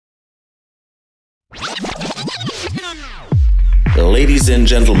Ladies and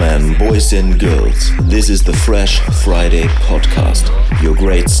gentlemen, boys and girls, this is the Fresh Friday podcast, your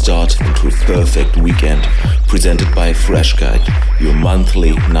great start into a perfect weekend, presented by Fresh Guide, your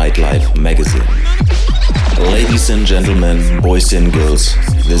monthly nightlife magazine. Ladies and gentlemen, boys and girls,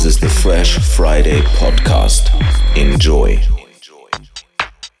 this is the Fresh Friday podcast. Enjoy.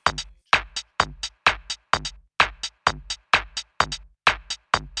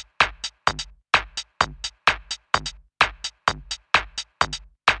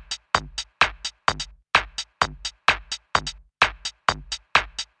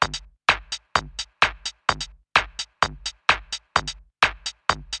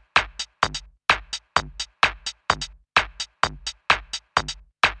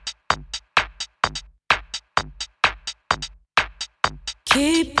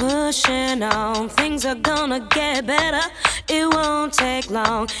 Keep pushing on, things are gonna get better. It won't take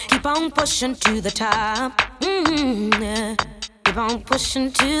long. Keep on pushing to the top. Yeah. Keep on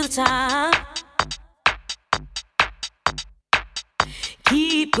pushing to the top.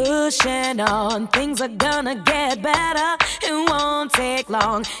 Keep pushing on, things are gonna get better. It won't take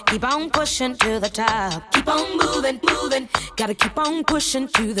long. Keep on pushing to the top. Keep on moving, moving. Gotta keep on pushing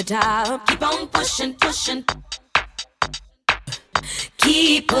to the top. Keep on pushing, pushing.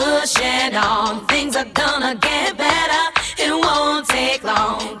 Keep pushing on, things are gonna get better. It won't take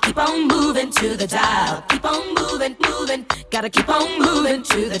long. Keep on moving to the top. Keep on moving, moving. Gotta keep on moving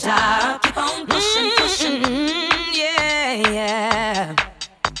to the top. Keep on pushing, pushing. Yeah, yeah.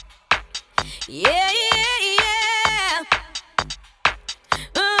 Yeah, yeah, yeah.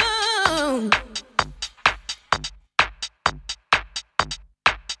 Ooh.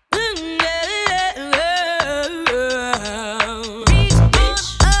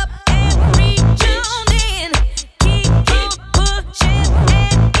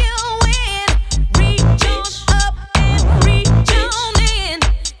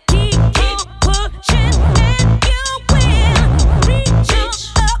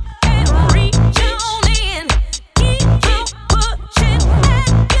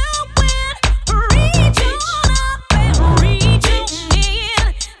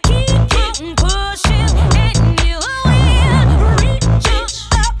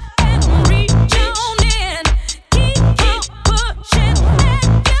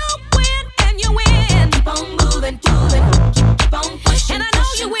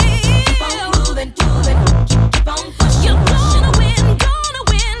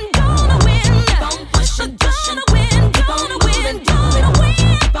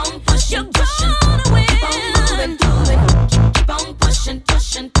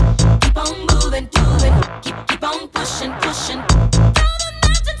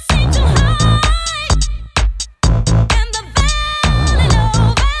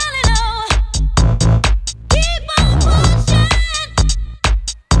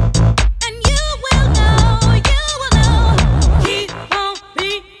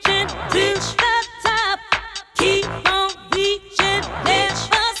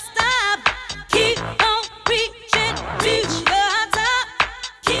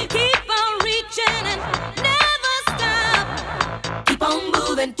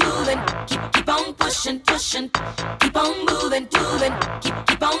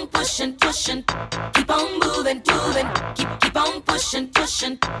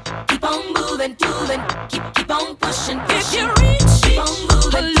 You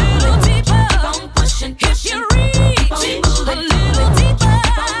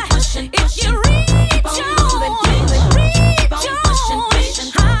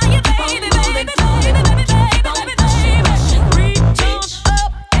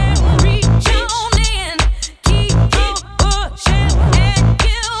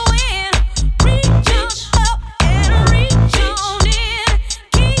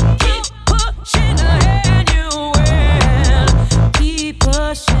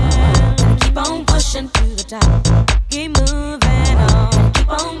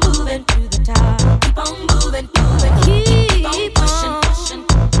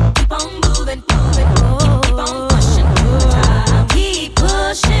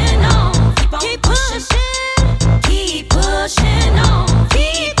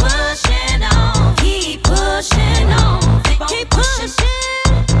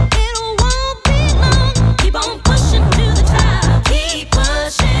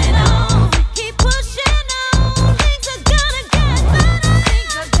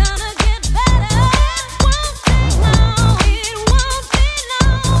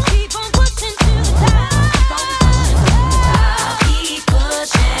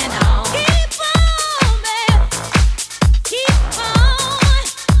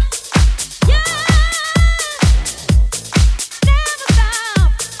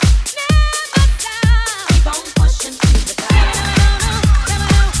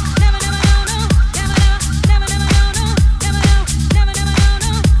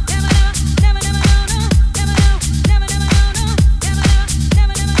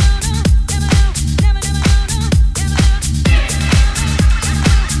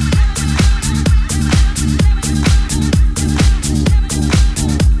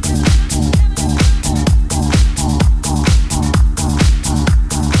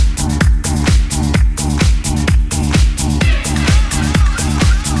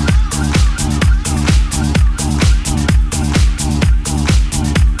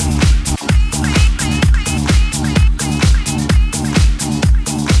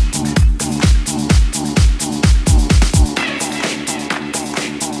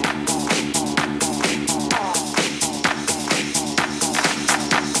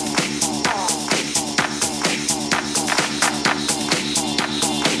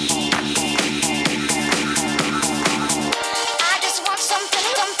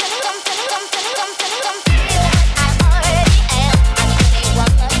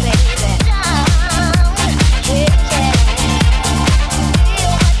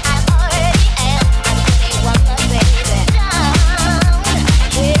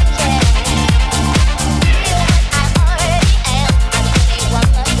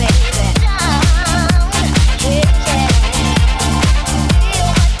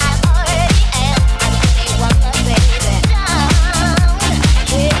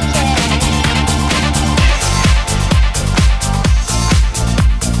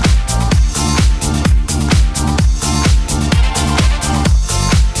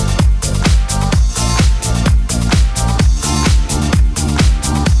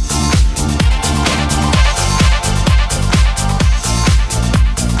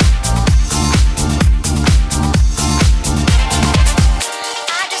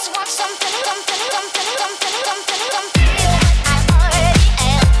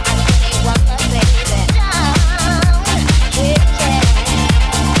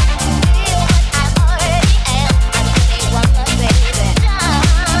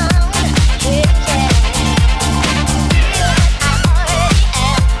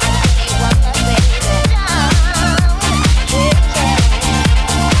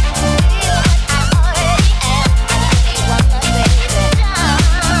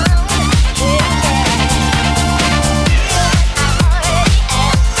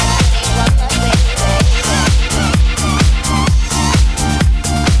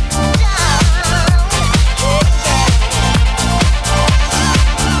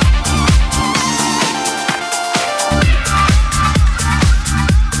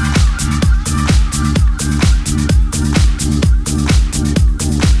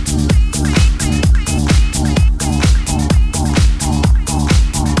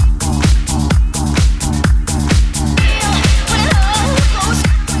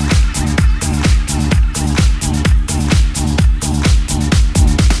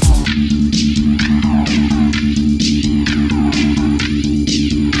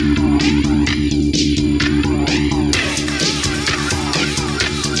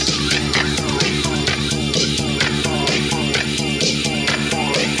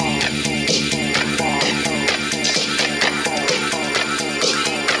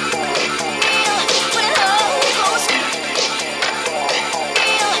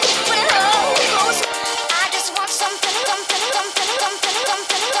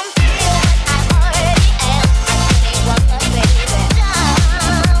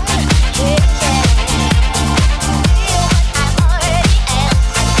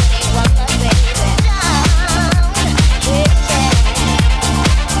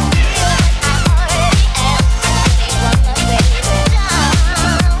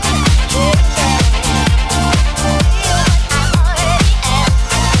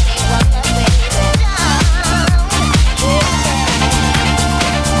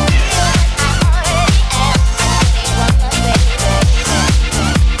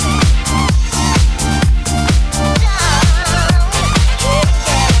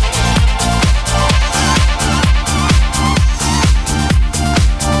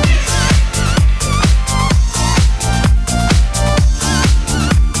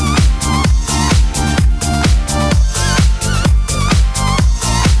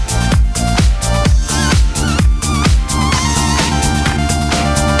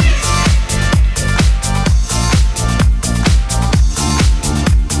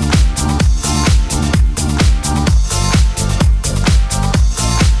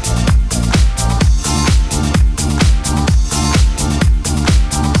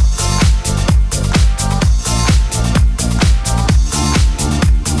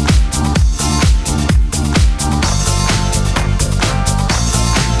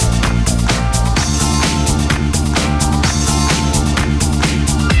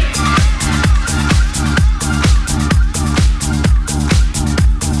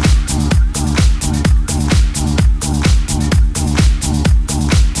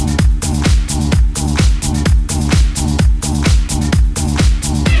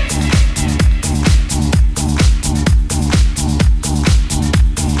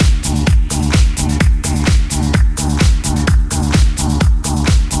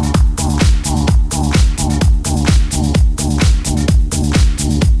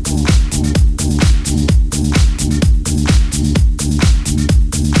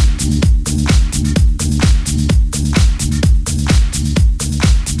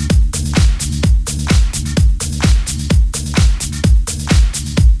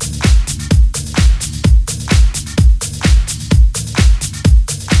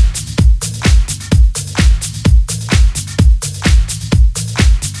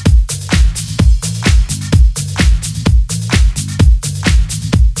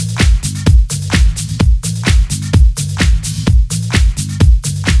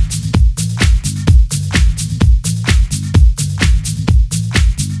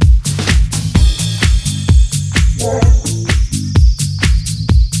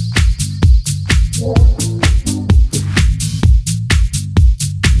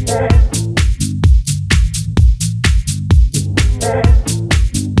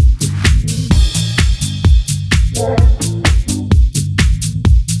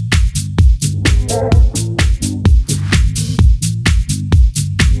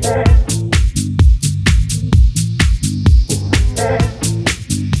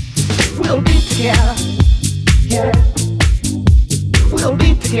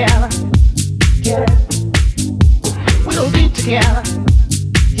together. Yeah. We'll be together.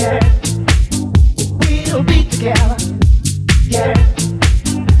 Yeah. We'll be together. Yeah.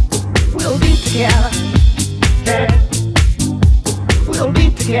 We'll be together. Yeah. We'll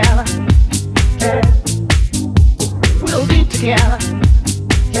be together. Yeah. We'll be together.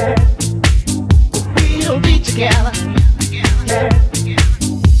 Yeah. We'll be together. Yeah.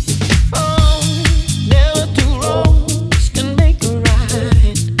 Oh, never two wrongs can make a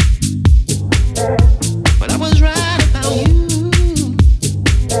right. But I was right about you.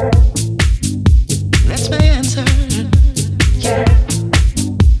 That's my answer. Yeah.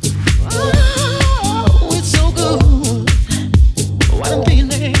 Oh, it's so good. What I'm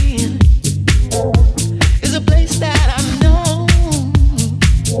feeling is a place that I know.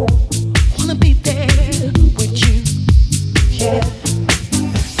 Wanna be there with you. Yeah.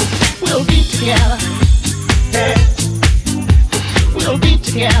 We'll be together. Yeah. We'll be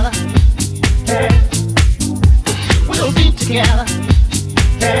together. Yeah. We'll be together.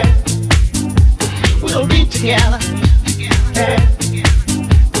 Yeah. We'll be together. Yeah.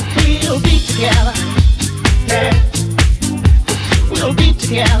 We'll be together. Yeah. We'll be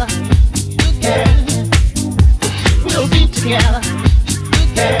together. Yeah. We'll be together.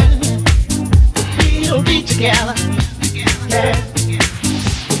 Yeah. We'll be together. Yeah.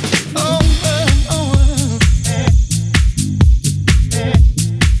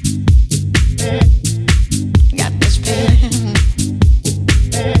 Got this feeling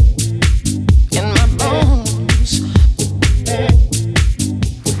in my bones.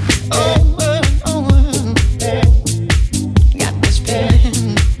 Got this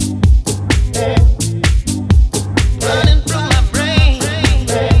feeling running through my brain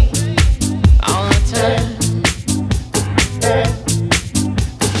all the time.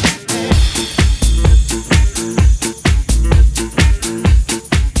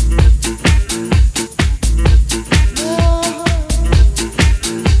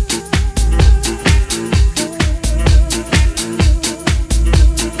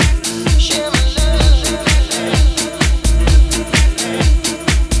 Share my love.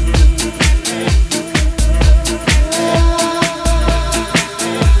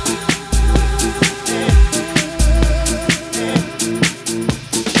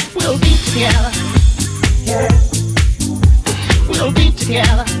 We'll be together. Yeah. We'll be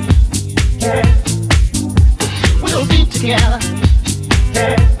together. Yeah. We'll be together.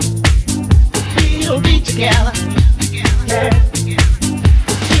 Yeah. We'll be together. Yeah.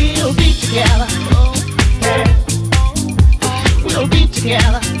 We'll be together. Yeah. We'll be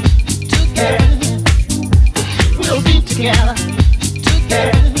together. Yeah. We'll be together. Yeah.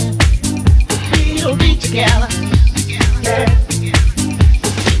 We'll be together. Yeah.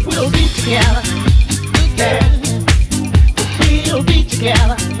 We'll be together. Yeah. We'll be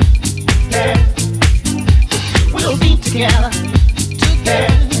together. Yeah. We'll be together. Yeah.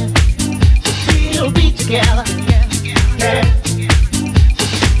 We'll be together. Yeah.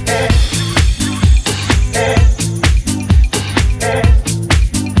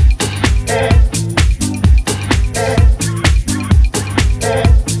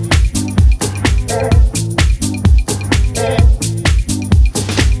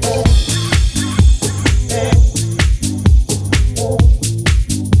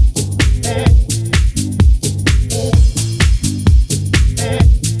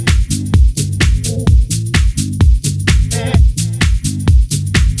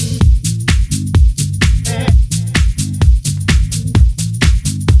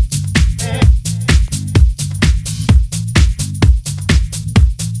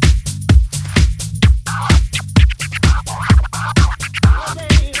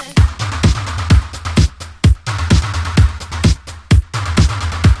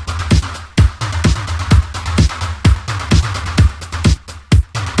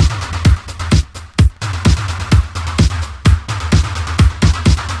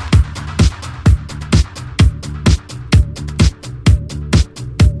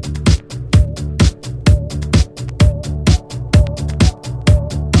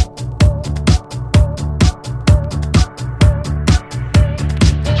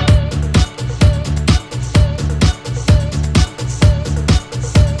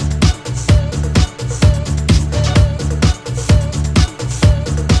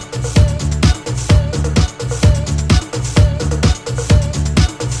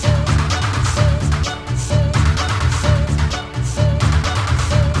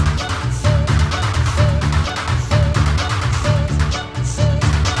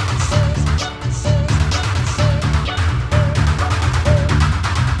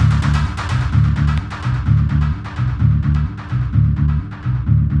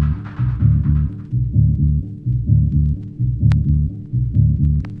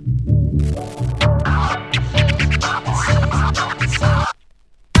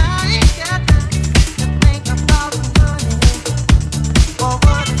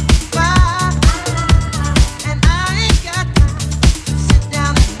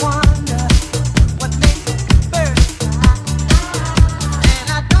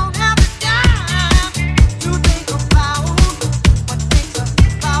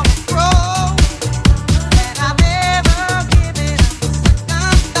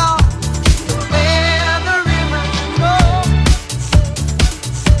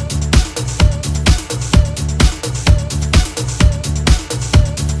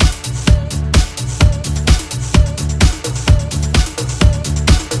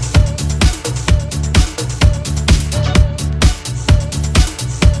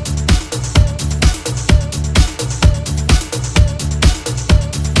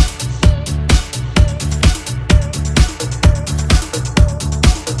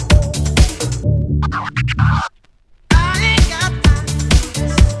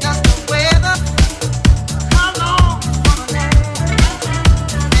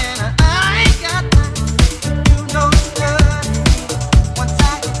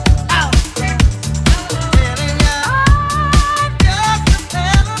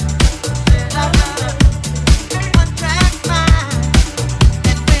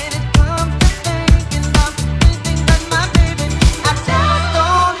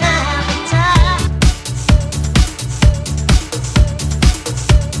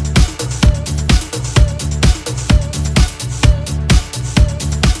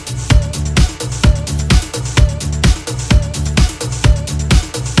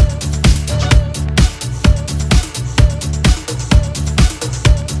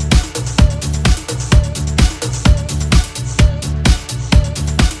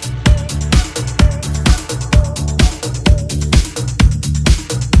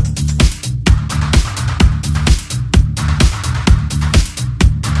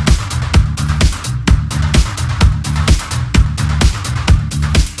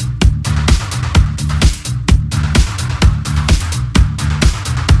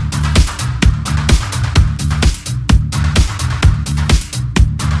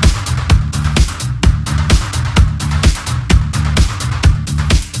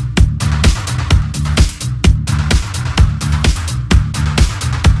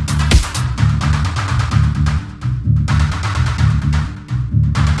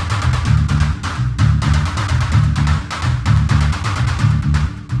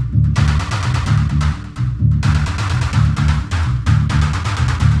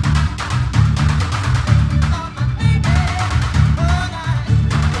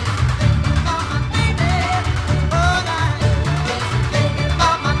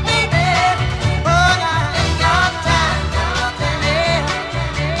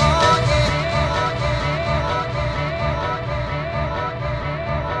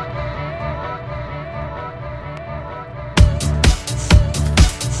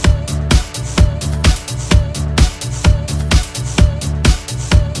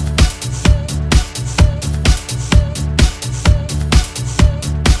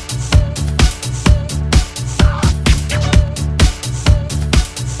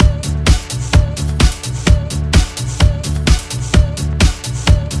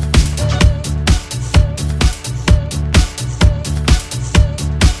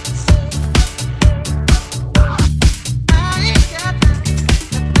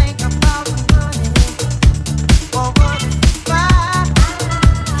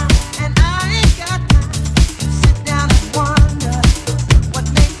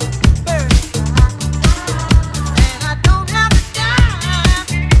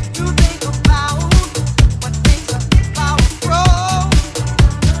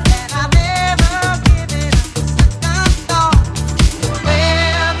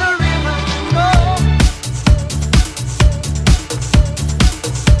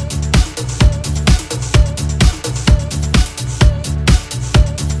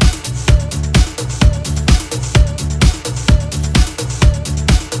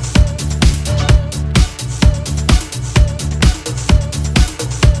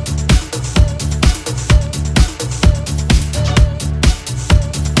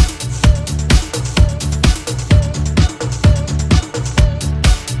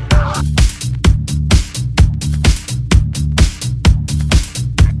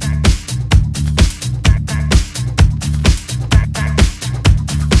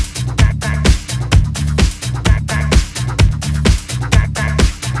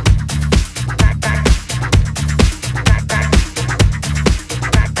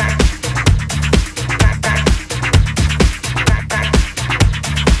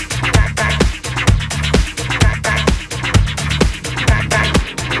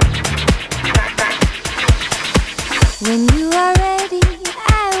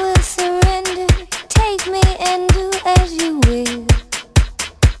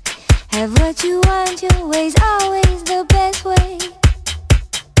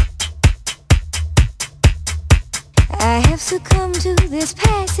 this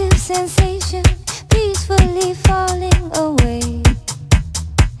passive sensation, peacefully falling away.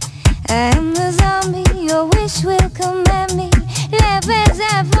 I am the zombie, your wish will command me. Laugh as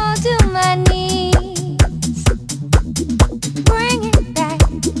I fall to my knees. Bring it back,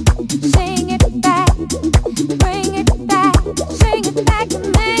 sing it back. Bring it back, sing it back to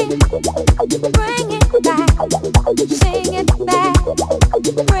me. Bring it back, sing it back.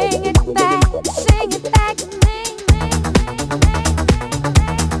 Bring it back, sing it back to me.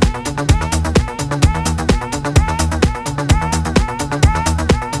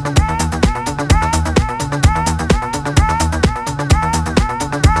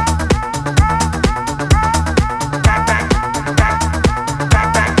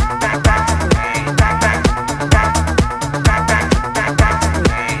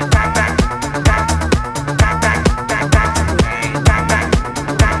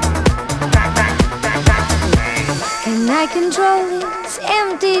 Control this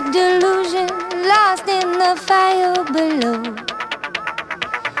empty delusion, lost in the fire below.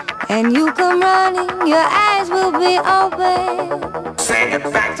 And you come running, your eyes will be open. Sing it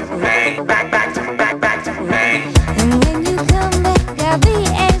back to me, back to me. And when you come back, I'll be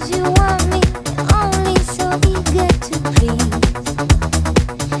as you want me, only so eager to please.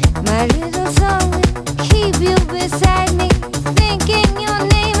 My little song will keep you beside me, thinking your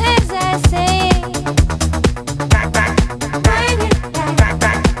name as I sing.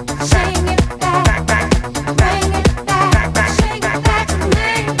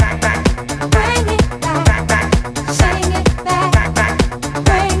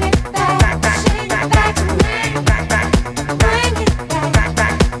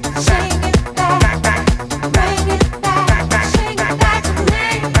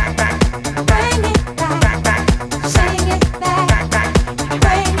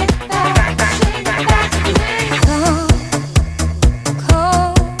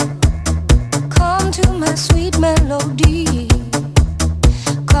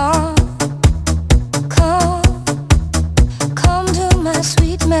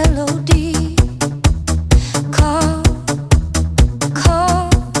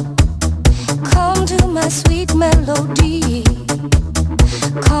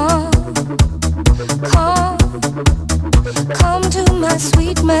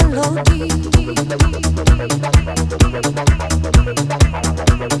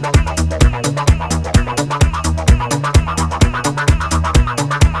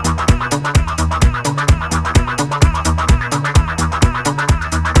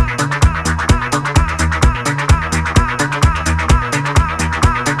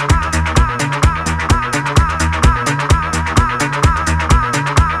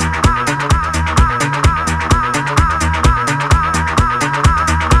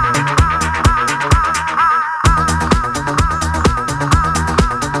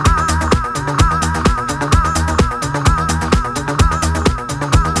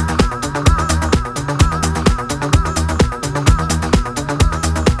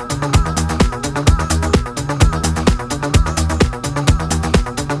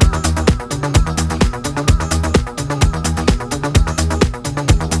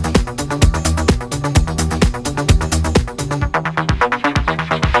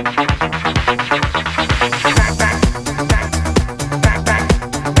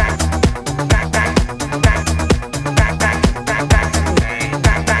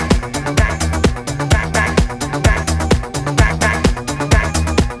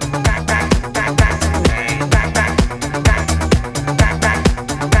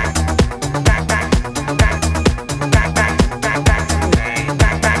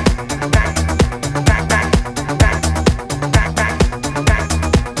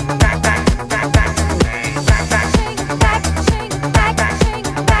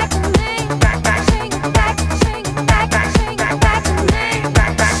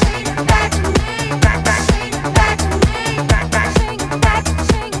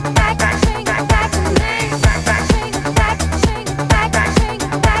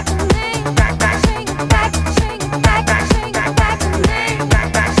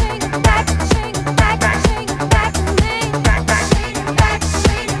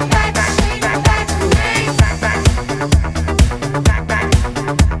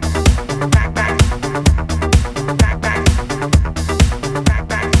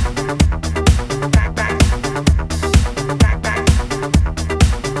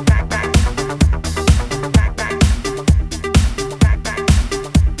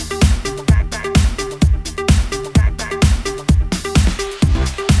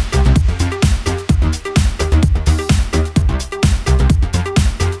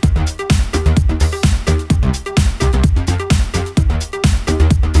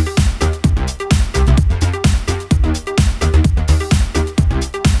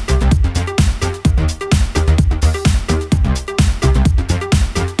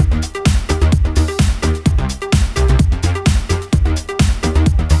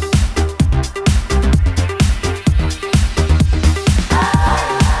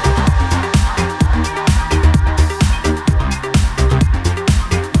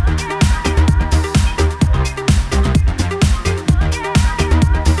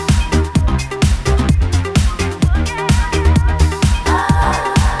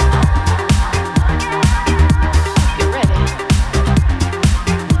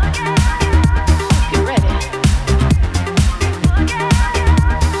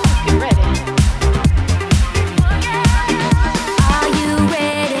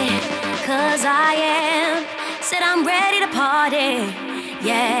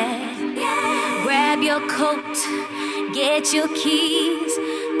 get your keys.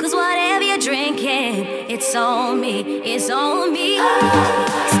 Cause whatever you're drinking, it's on me, it's on me.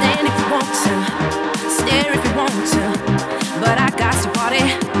 Stand if you want to, stare if you want to, but I got to party,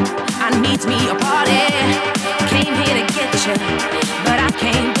 I need me a party. Came here to get you, but I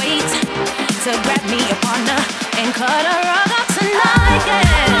can't wait to grab me a partner and cut a rug up tonight. Yeah.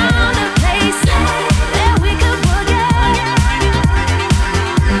 Found a place that we could forget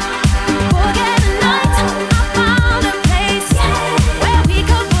the night. I found a place where we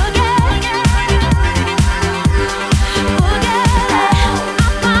could forget.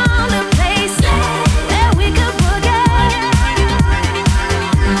 I found a place that we could forget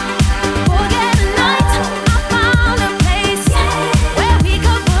the night. I found a place where we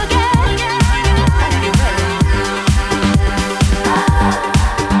could forget.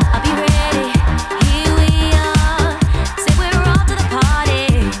 I'll be ready. Here we are. Say we're off to the party.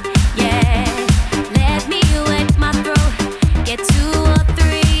 Yeah. Let me wet my throat. Get 2 or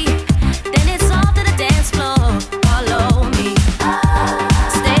 3. Then it's off to the dance floor. Follow me.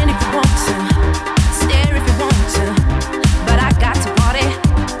 Stand if you want to. Stare if you want to. But I got to party.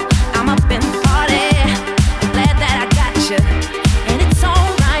 I'm up in the party. I'm glad that I got you. And it's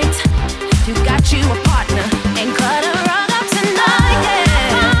alright. You got you a partner. And cut a rug up tonight. Yeah. I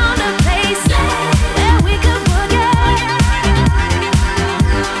found a place where we could forget the night.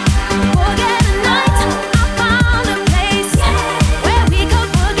 I found a place where we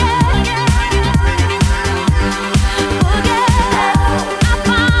could forget the night. I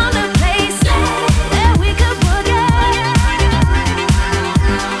found a place where we could forget the night.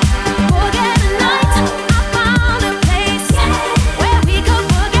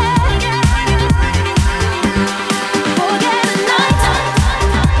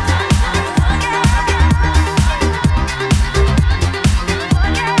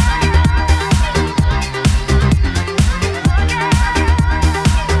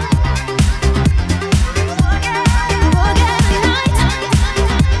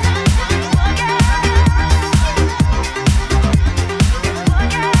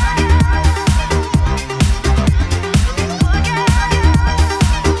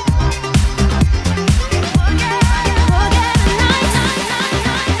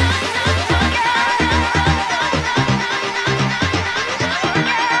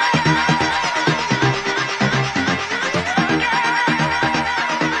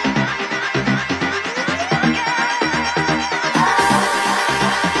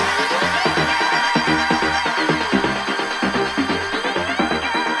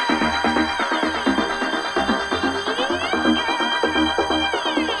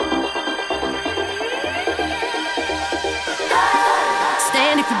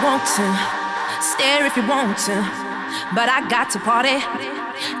 Stand if you want to, stare if you want to, but I got to party.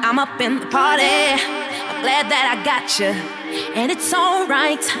 I'm up in the party. I'm glad that I got you, and it's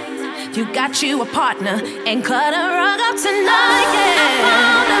alright. You got you a partner and cut a rug up tonight. Yeah. I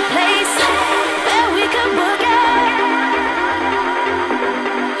found a place where we could forget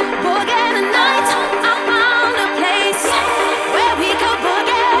the night. I found a place where we could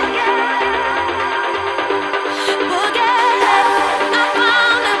forget. I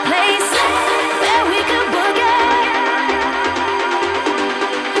found a place where we could forget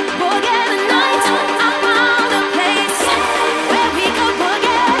the night. I found a place where we could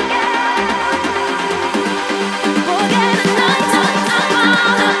forget the night. I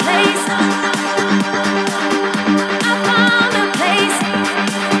found a place.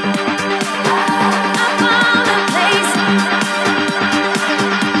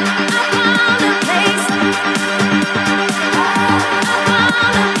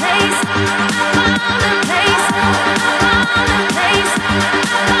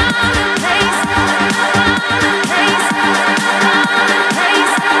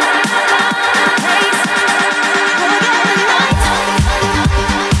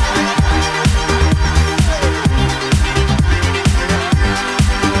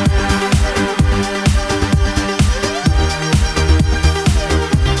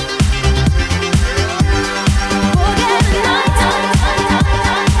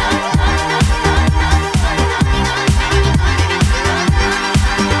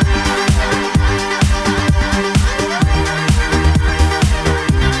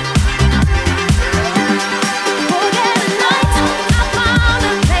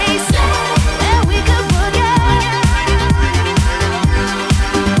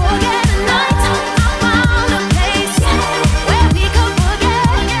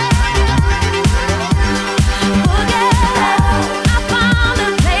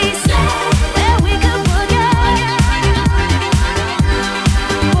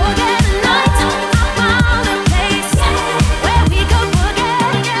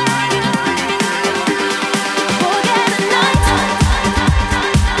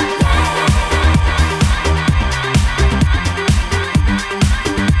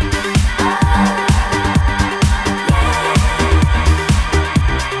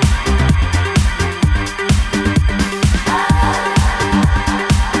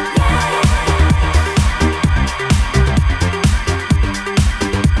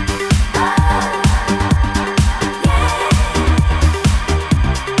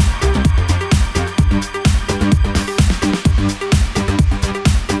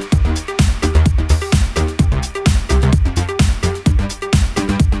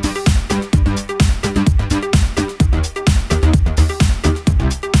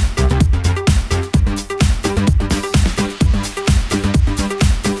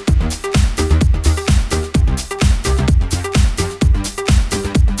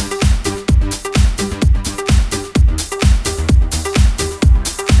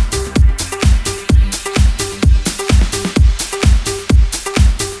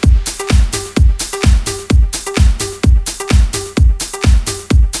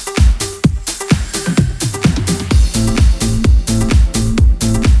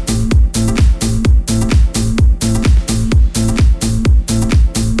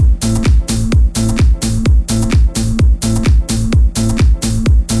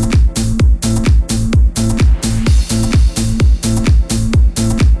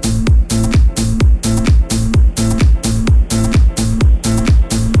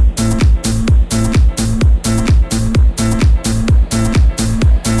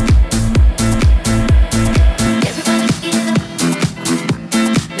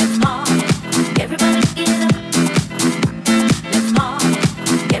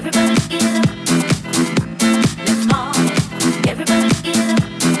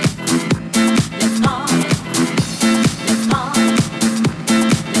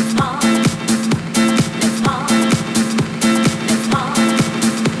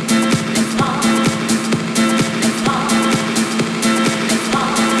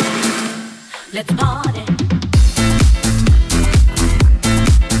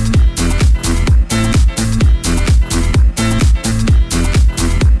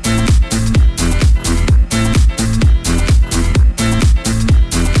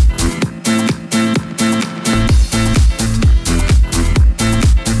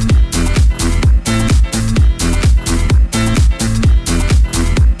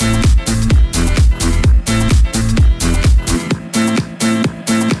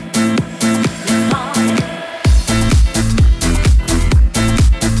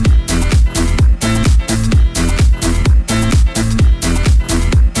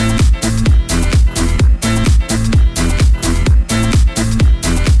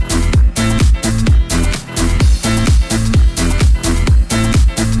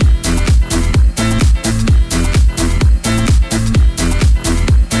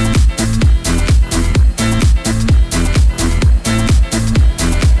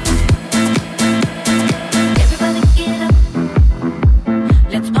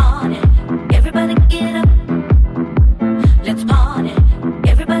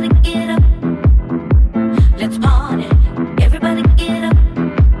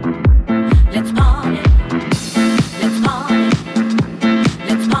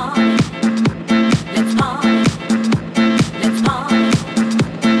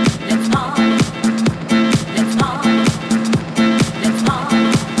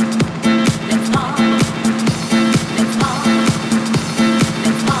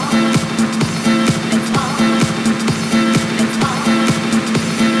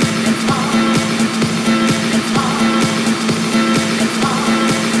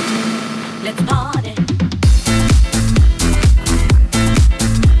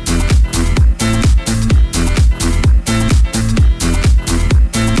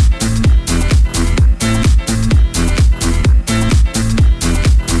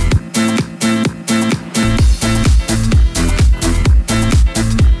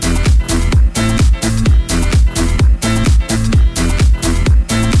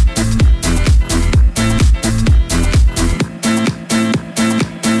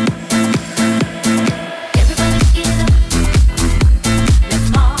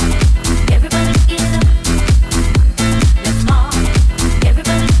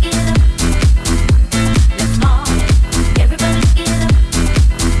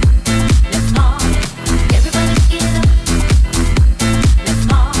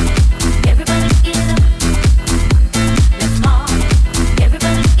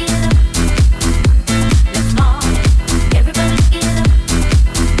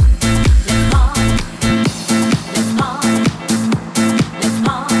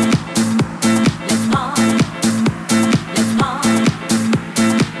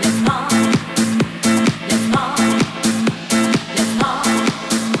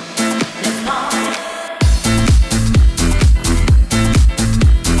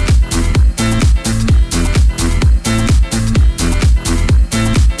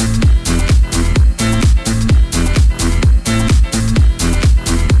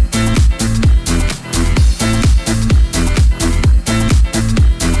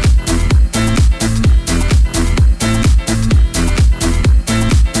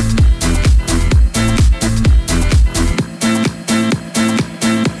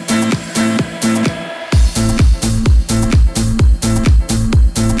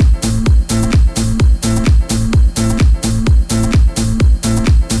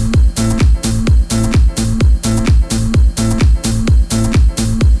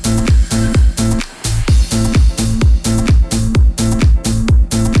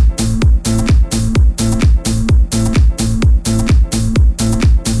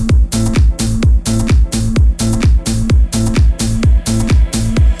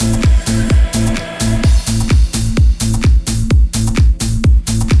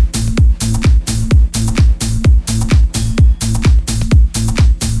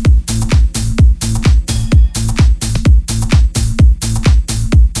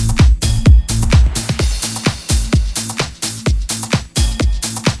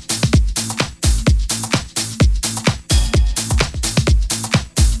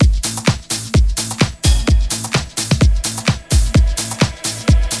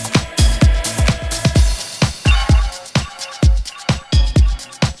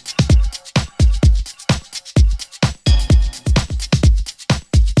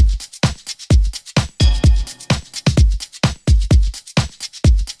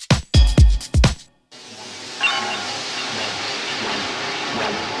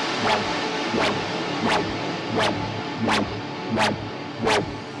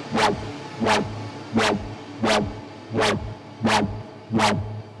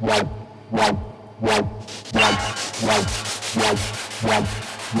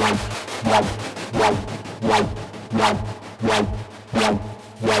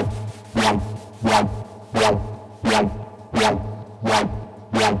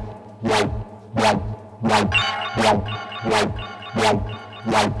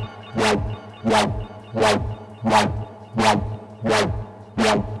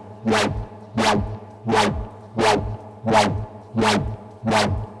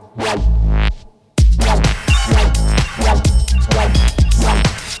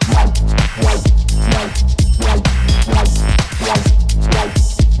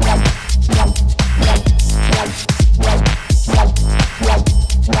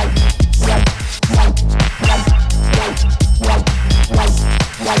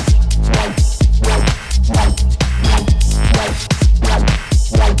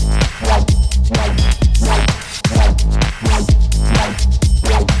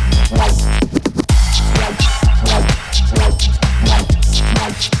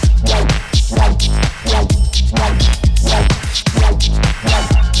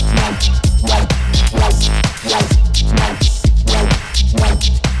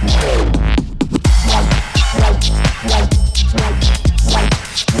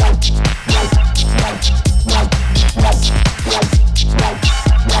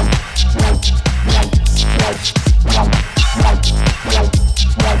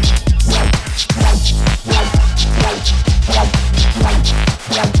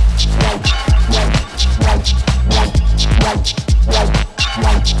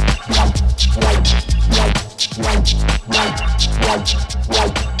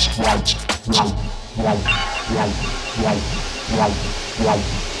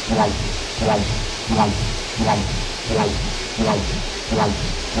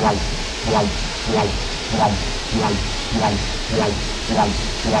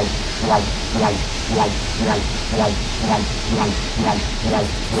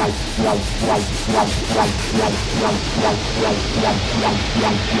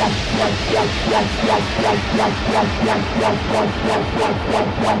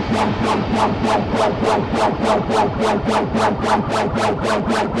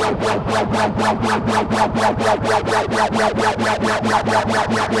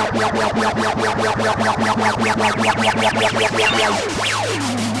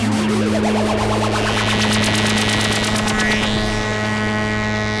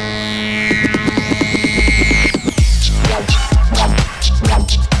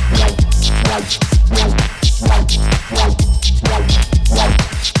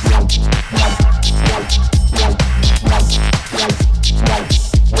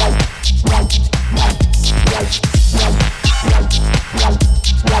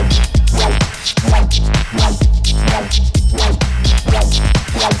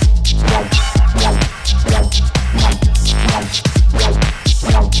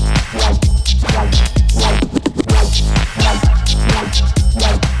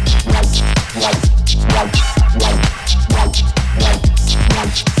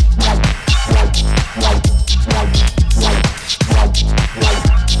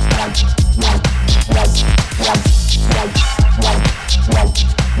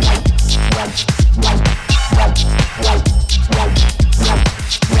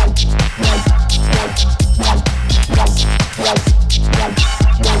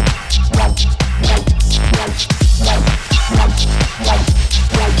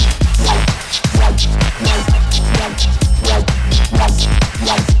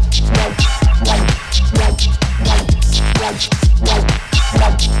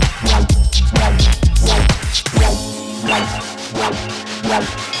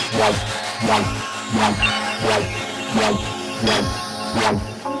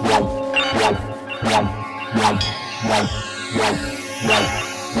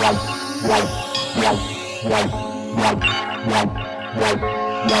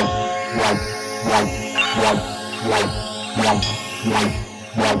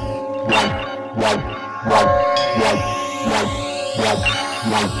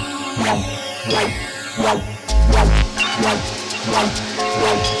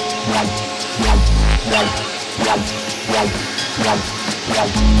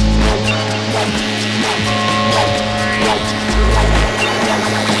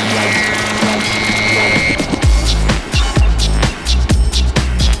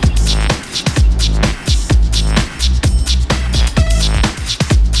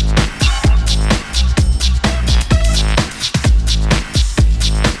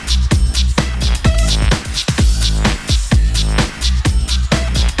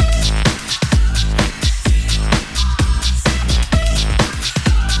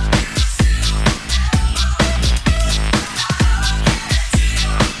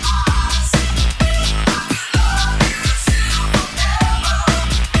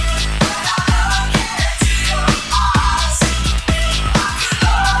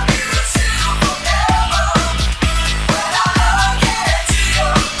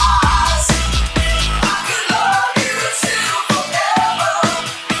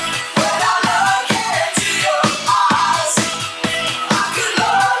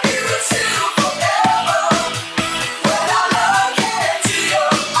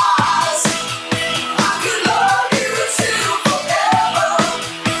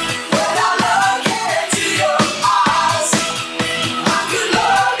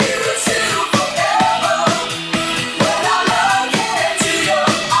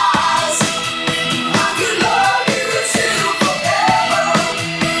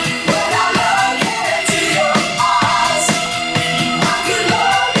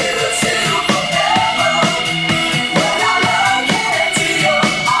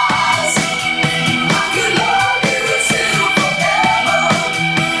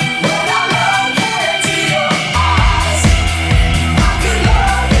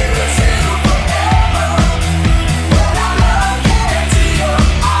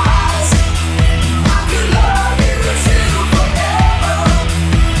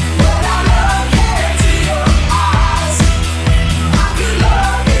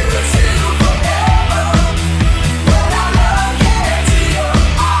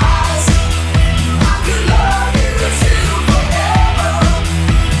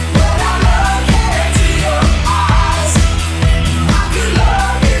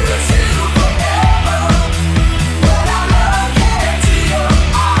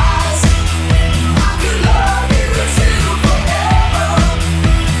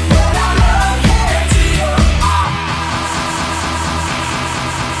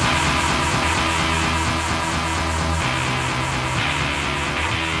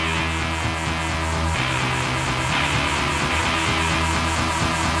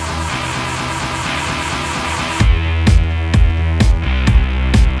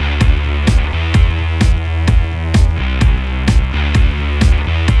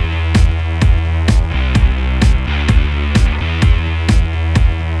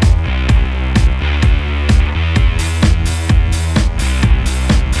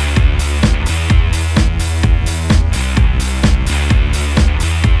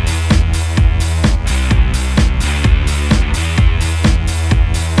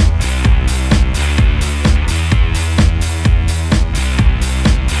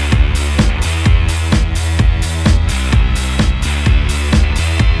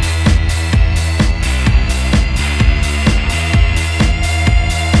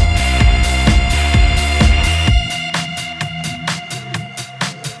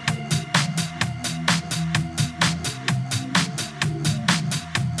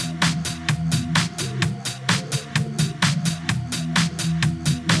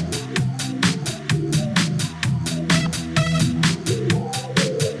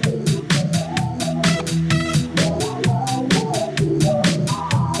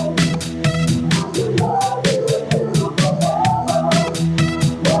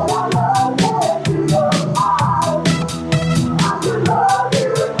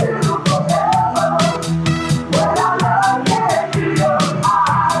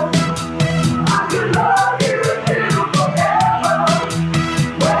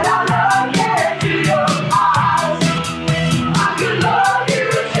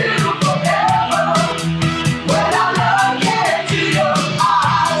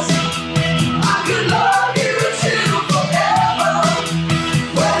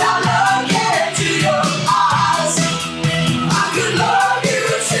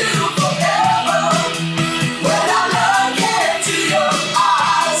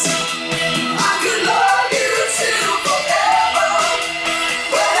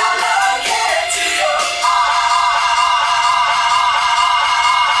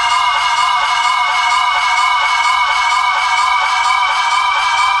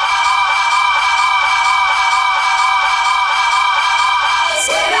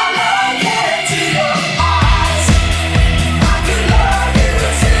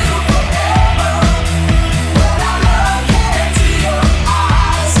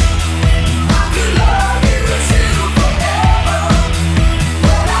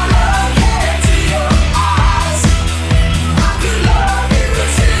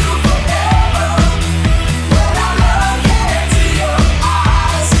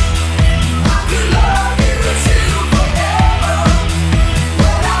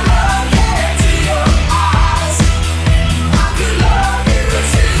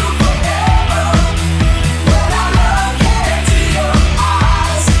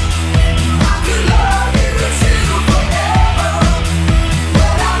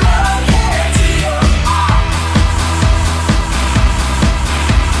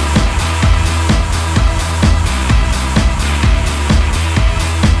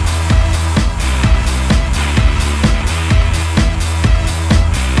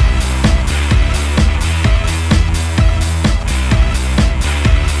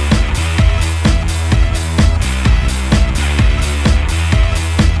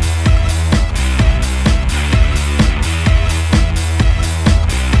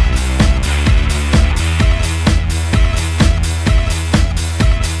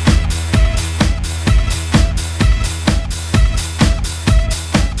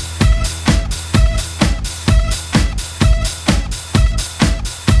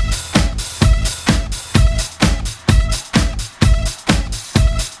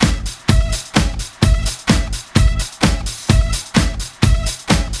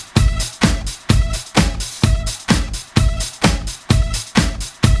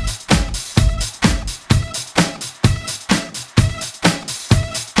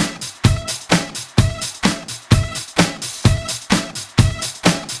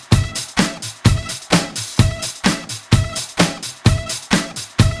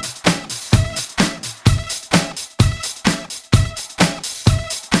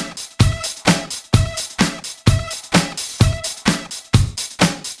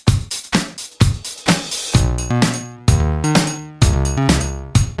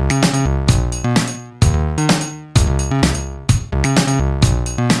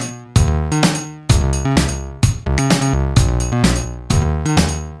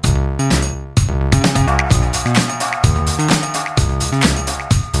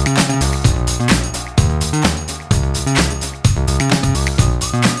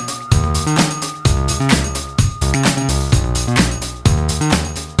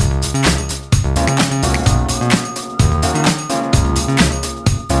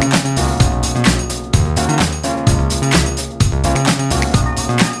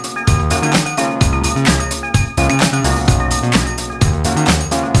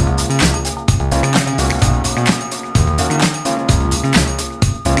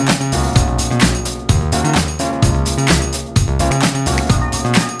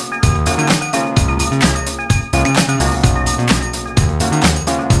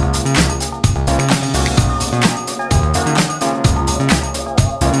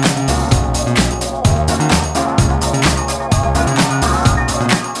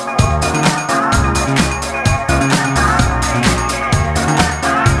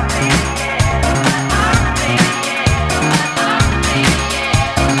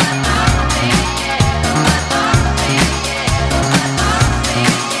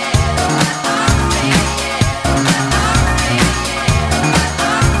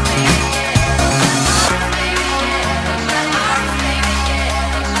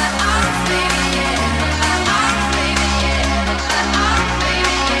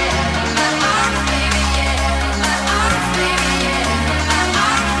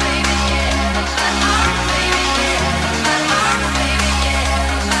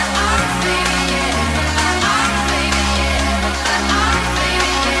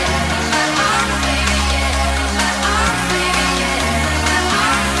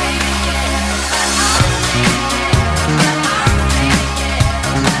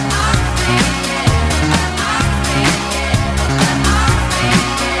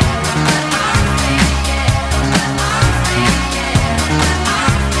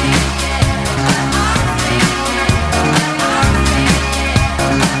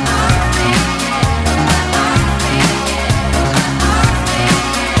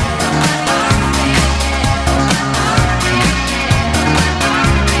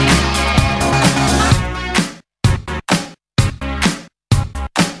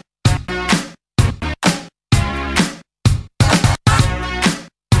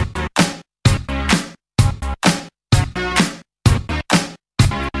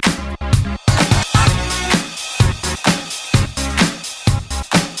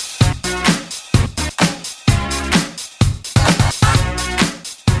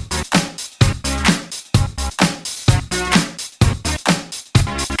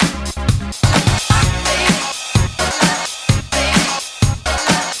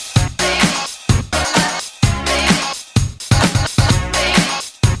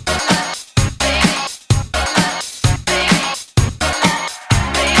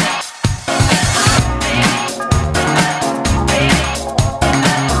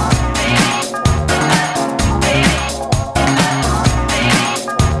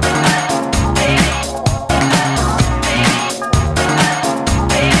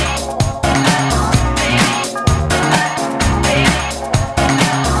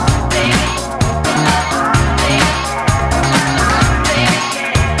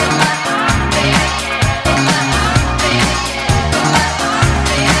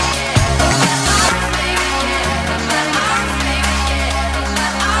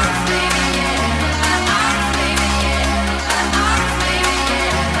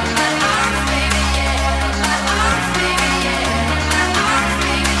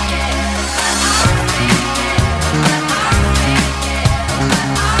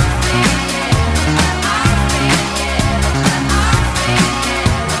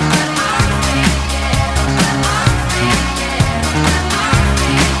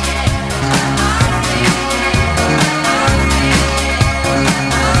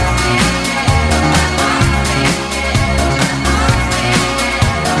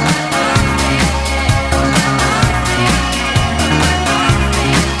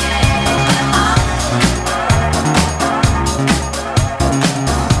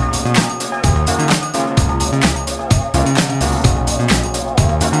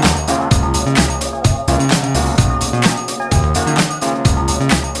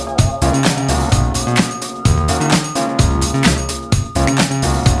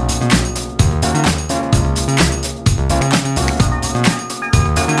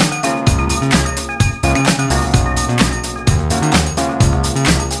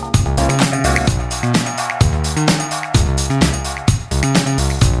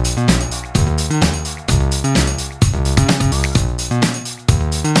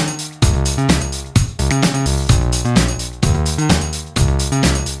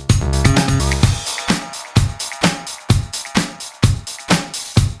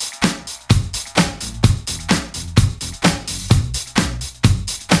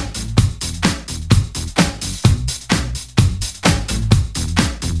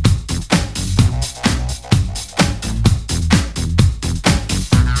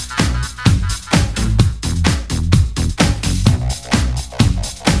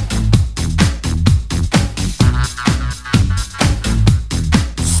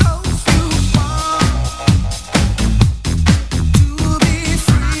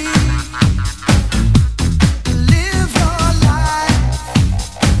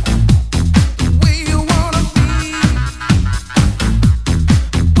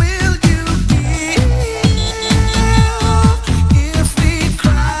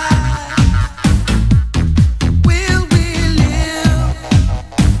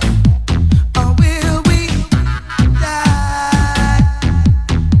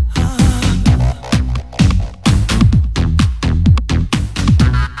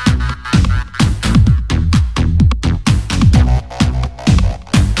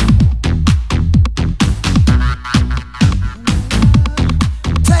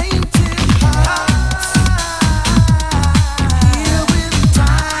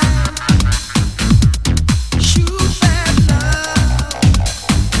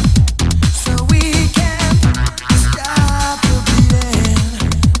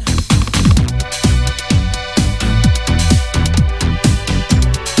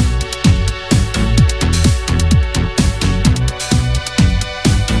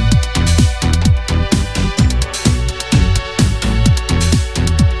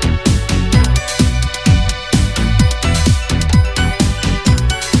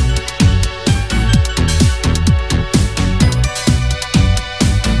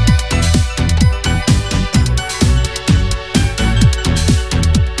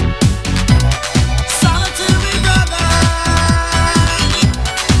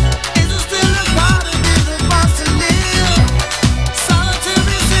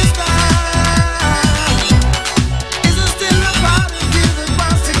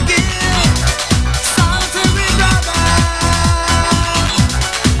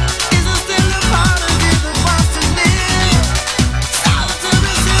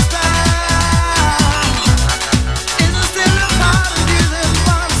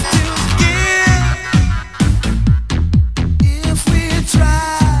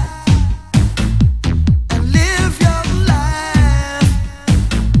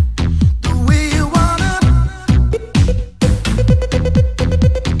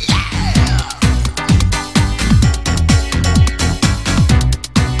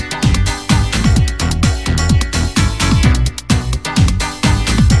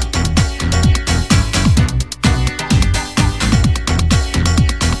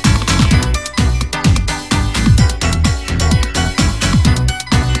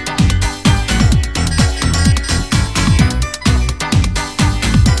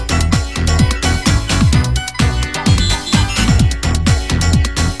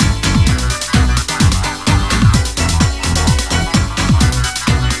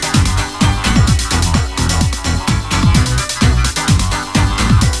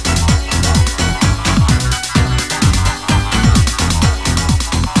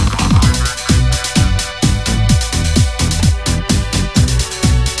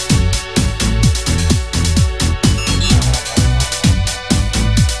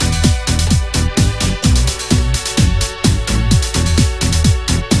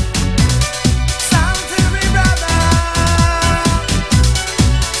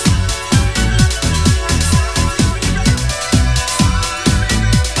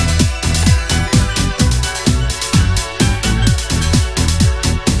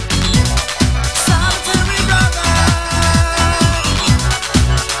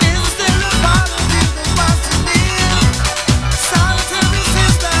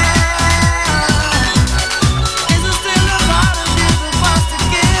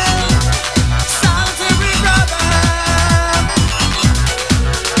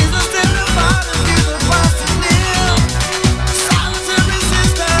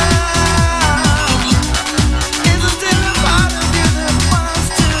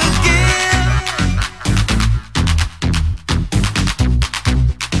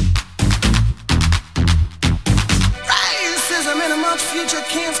 much future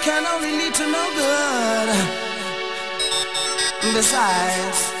kings can only lead to no good.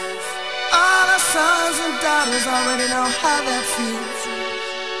 Besides, all our sons and daughters already know how that feels.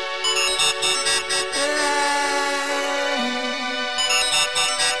 Yeah.